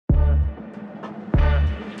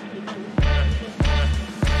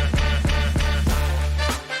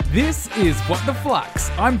This is What the Flux.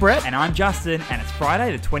 I'm Brett. And I'm Justin, and it's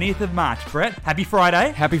Friday the 20th of March. Brett, happy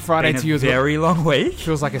Friday. Happy Friday to you as well. Very long week.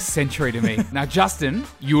 Feels like a century to me. Now, Justin,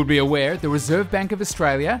 you would be aware the Reserve Bank of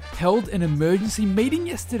Australia held an emergency meeting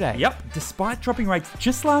yesterday. Yep. Despite dropping rates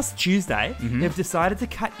just last Tuesday, they've decided to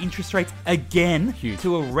cut interest rates again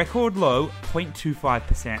to a record low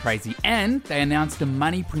 0.25%. Crazy. And they announced a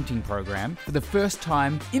money printing program for the first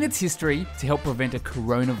time in its history to help prevent a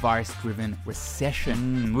coronavirus-driven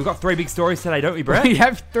recession. We've got three big stories today, don't we, Brett? We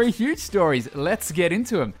have three huge stories. Let's get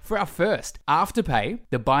into them. For our first, Afterpay,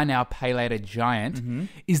 the buy now, pay later giant,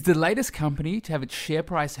 is the latest company to have its share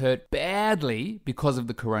price hurt badly because of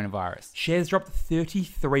the coronavirus. Shares dropped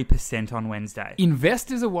 33% on Wednesday.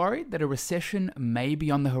 Investors are worried that a recession may be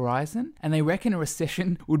on the horizon, and they reckon a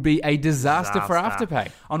recession would be a disaster for Afterpay.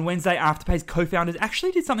 On Wednesday, Afterpay's co-founders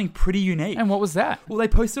actually did something pretty unique. And what was that? Well, they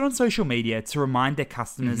posted on social media to remind their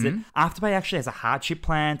customers that Afterpay actually has a hardship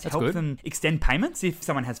plan to help them extend payments if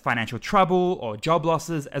someone has financial trouble or job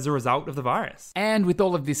losses as a result of the virus. And with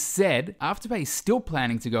all of this said, Afterpay is still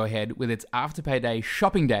planning to go ahead with its Afterpay Day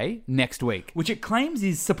shopping day next week, which it claims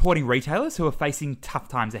is supporting retailers who are facing tough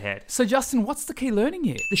times ahead. So Justin, what's the key learning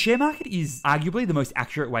here? The share market is arguably the most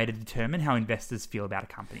accurate way to determine how investors feel about a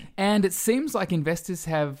company. And it seems like investors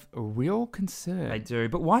have a real concern. They do,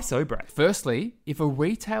 but why so, Brett? Firstly, if a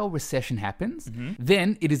retail recession happens,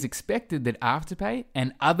 then it is expected that Afterpay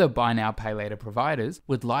and other buy now, pay later providers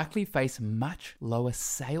would likely face much lower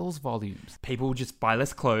sales volumes. People will just buy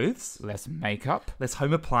less clothes, less makeup, less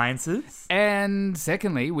home appliances. And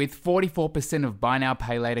secondly, with 44% of buy now,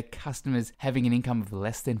 pay later customers having an income of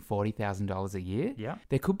less than $40,000 a year,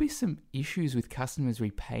 there could be some issues with customers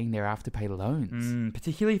repaying their Afterpay loans.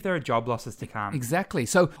 Particularly if there are job losses to come. Exactly.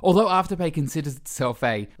 So although Afterpay considers itself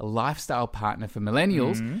a lifestyle partner for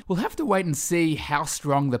millennials, we'll have to wait and see how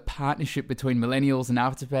strong the partnership between millennials and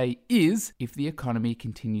Afterpay is if the economy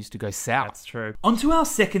continues to go south. That's true. On to our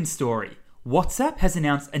second story. WhatsApp has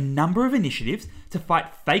announced a number of initiatives to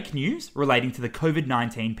fight fake news relating to the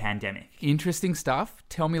COVID-19 pandemic. Interesting stuff.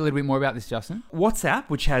 Tell me a little bit more about this, Justin. WhatsApp,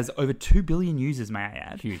 which has over 2 billion users, may I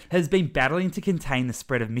add, has been battling to contain the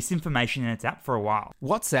spread of misinformation in its app for a while.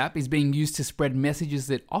 WhatsApp is being used to spread messages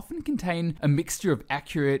that often contain a mixture of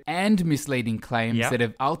accurate and misleading claims that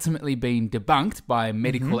have ultimately been debunked by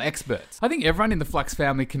medical experts. I think everyone in the Flux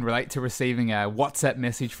family can relate to receiving a WhatsApp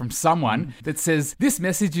message from someone that says, this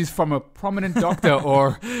message is from a prominent doctor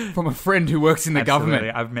or from a friend who works in the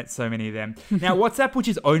government. I've met so many of them. Now, WhatsApp, which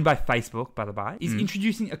is owned by Facebook, by the by, is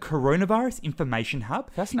introducing a coronavirus information hub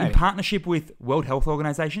in partnership with World Health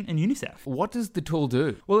Organization and UNICEF. What does the tool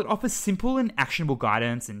do? Well, it offers simple and actionable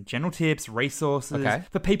guidance and general tips, resources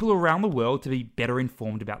for people around the world to be better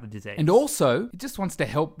informed about the disease. And also, it just wants to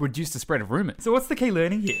help reduce the spread of rumors. So what's the key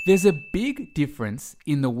learning here? There's a big difference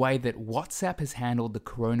in the way that WhatsApp has handled the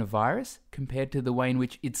coronavirus compared to the way in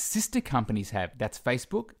which its sister companies have. That's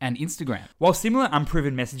Facebook and Instagram. While similar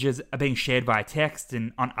unproven messages are being shared via text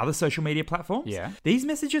and on other social media platforms, these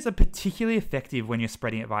messages are particularly effective when you're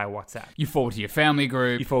spreading it via WhatsApp. You forward to your family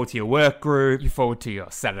group. You forward to your work group. You forward to your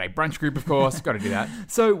Saturday brunch group, of course. Got to do that.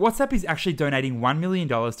 So WhatsApp is actually donating $1 million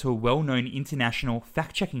to a well-known international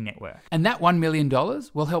fact-checking network. And that $1 million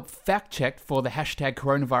will help fact-check for the hashtag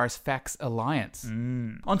Coronavirus Facts Alliance.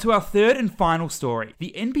 On to our third and final story.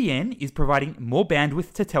 The NBN is providing more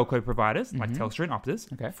bandwidth to telco providers like Telstra and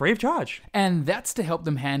Optus, free of charge. And that's to help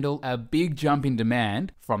them handle a big jump in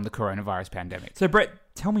demand from the coronavirus pandemic. So Brett,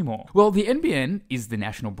 tell me more. Well, the NBN is the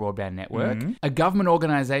National Broadband Network, a government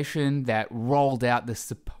organisation that rolled out the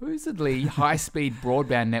supposedly high-speed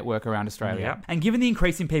broadband network around Australia. And given the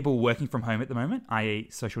increase in people working from home at the moment, i.e.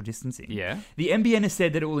 social distancing, the NBN has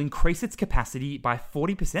said that it will increase its capacity by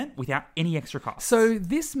 40% without any extra cost. So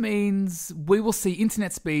this means we will see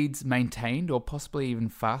internet speeds maintained or possibly even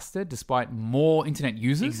faster despite more internet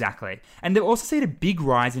users? Exactly. And they've also seen a big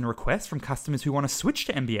rise in requests from customers who want to switch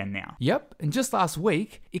to NBN now. Yep, and just last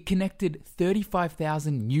week, it connected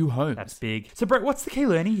 35,000 new homes. That's big. So Brett, what's the key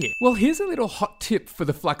learning here? Well, here's a little hot tip for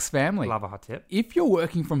the Flux family. Love a hot tip. If you're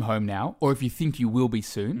working from home now, or if you think you will be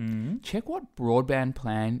soon, check what broadband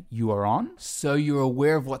plan you are on so you're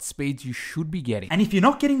aware of what speeds you should be getting. And if you're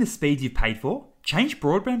not getting the speeds you've paid for, change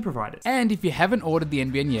broadband providers. And if you haven't ordered the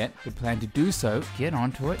NBN yet, but plan to do so, get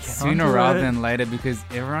onto it sooner rather than later because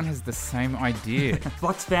everyone has the same idea.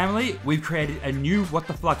 Flux family, we've created a new What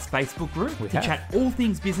the Flux Facebook group to chat all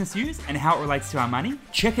things business news and how it relates to our money.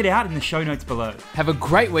 Check it out in the show notes below. Have a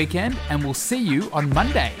great weekend and we'll see you on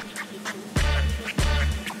Monday.